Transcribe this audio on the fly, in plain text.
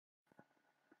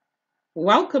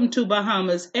Welcome to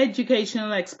Bahamas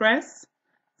Educational Express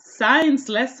Science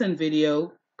Lesson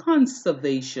Video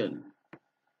Conservation.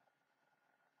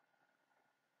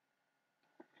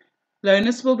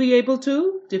 Learners will be able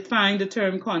to define the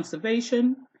term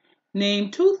conservation,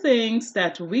 name two things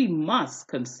that we must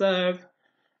conserve,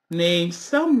 name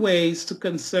some ways to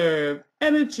conserve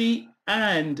energy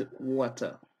and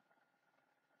water.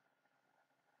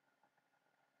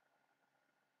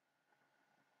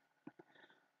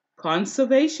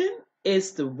 Conservation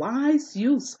is the wise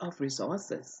use of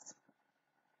resources.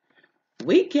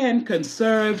 We can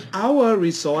conserve our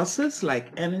resources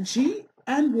like energy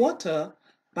and water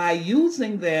by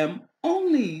using them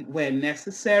only when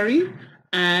necessary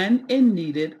and in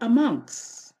needed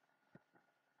amounts.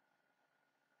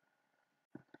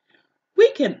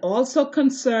 We can also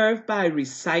conserve by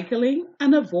recycling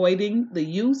and avoiding the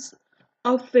use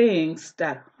of things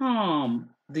that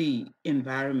harm the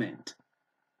environment.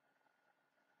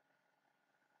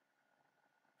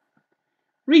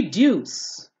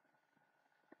 Reduce.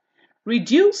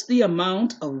 Reduce the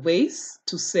amount of waste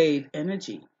to save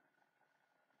energy.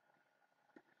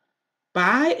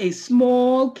 Buy a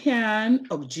small can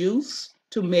of juice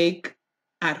to make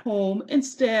at home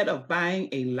instead of buying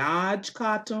a large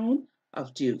carton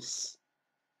of juice.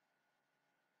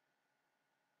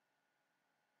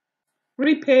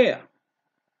 Repair.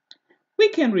 We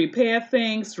can repair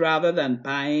things rather than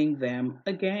buying them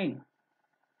again.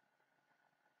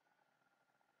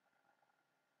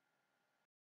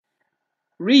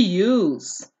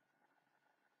 Reuse.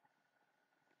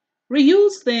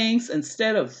 Reuse things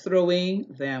instead of throwing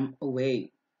them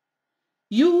away.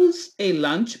 Use a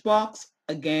lunchbox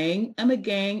again and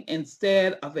again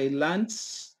instead of a lunch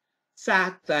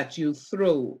sack that you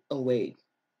throw away.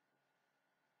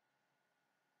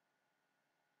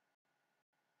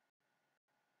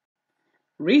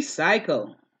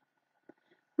 Recycle.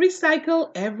 Recycle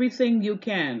everything you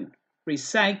can.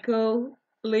 Recycling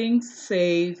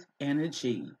saves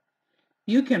energy.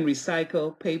 You can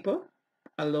recycle paper,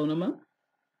 aluminum,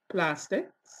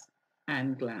 plastics,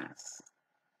 and glass.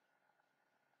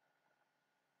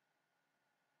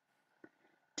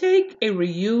 Take a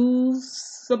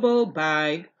reusable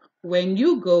bag when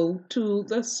you go to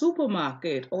the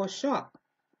supermarket or shop.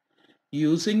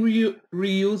 Using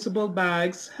reusable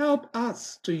bags help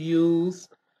us to use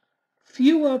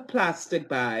fewer plastic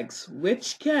bags,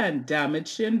 which can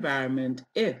damage the environment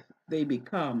if they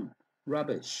become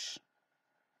rubbish.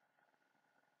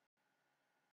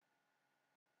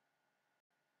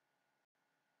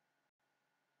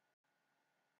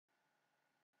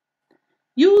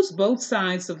 Use both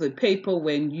sides of the paper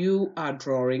when you are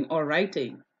drawing or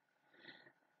writing.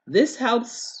 This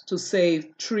helps to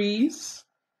save trees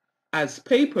as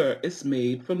paper is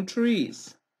made from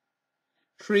trees.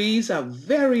 Trees are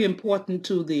very important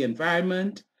to the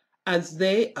environment as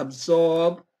they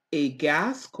absorb a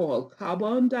gas called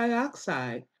carbon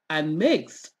dioxide and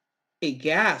makes a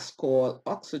gas called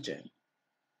oxygen.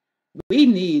 We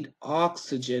need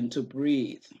oxygen to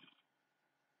breathe.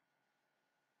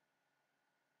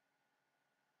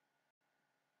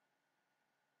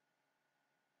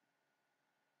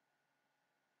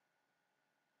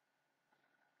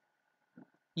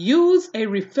 Use a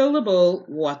refillable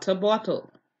water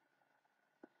bottle.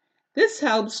 This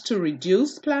helps to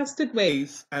reduce plastic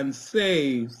waste and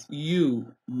saves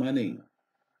you money.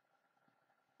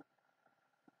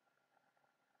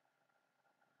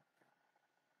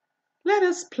 Let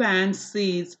us plant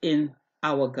seeds in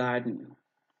our garden.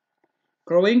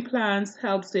 Growing plants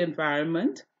helps the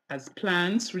environment as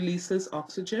plants releases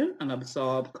oxygen and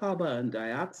absorb carbon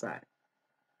dioxide.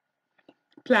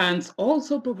 Plants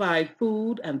also provide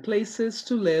food and places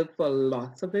to live for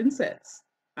lots of insects,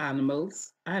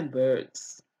 animals, and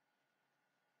birds.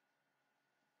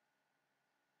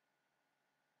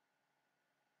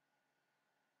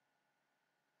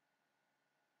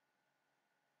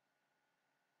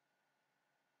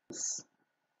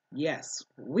 Yes,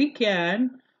 we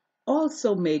can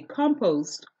also make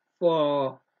compost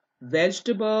for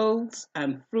vegetables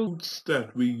and fruits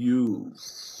that we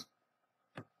use.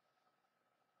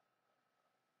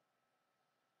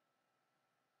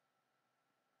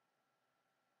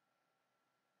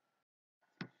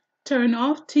 Turn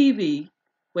off TV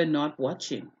when not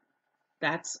watching.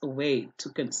 That's a way to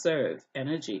conserve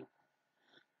energy.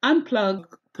 Unplug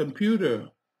computer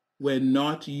when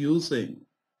not using.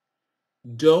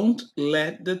 Don't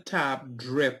let the tap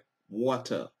drip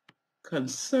water.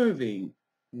 Conserving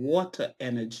water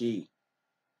energy.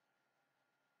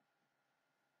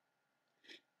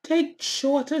 Take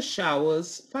shorter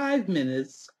showers, 5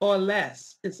 minutes or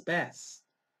less is best.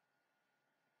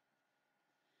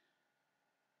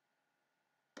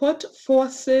 Put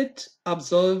faucet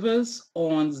absorbers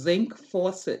on zinc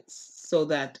faucets so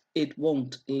that it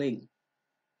won't leak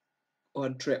or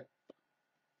drip.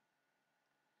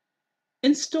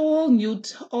 Install new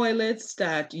toilets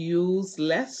that use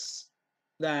less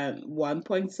than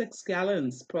 1.6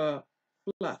 gallons per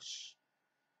flush.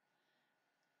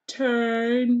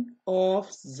 Turn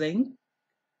off zinc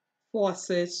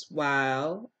faucets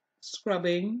while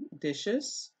scrubbing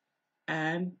dishes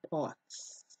and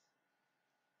pots.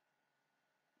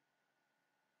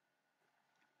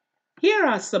 Here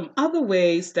are some other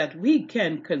ways that we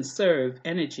can conserve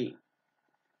energy.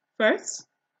 First,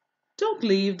 don't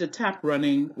leave the tap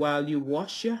running while you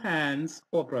wash your hands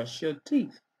or brush your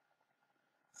teeth.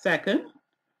 Second,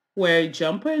 wear a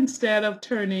jumper instead of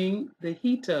turning the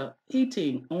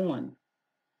heating on.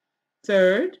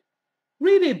 Third,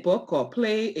 read a book or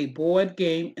play a board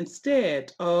game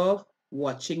instead of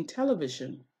watching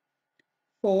television.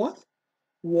 Fourth,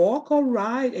 walk or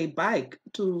ride a bike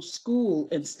to school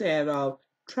instead of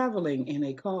traveling in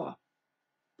a car.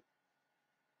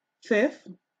 Fifth,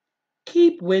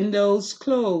 keep windows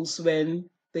closed when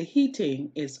the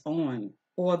heating is on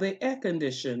or the air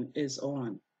condition is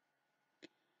on.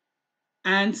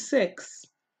 And six,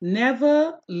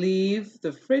 never leave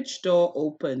the fridge door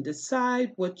open.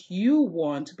 Decide what you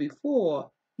want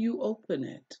before you open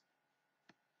it.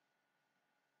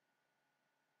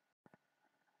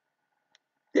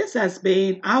 This has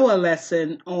been our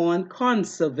lesson on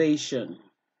conservation.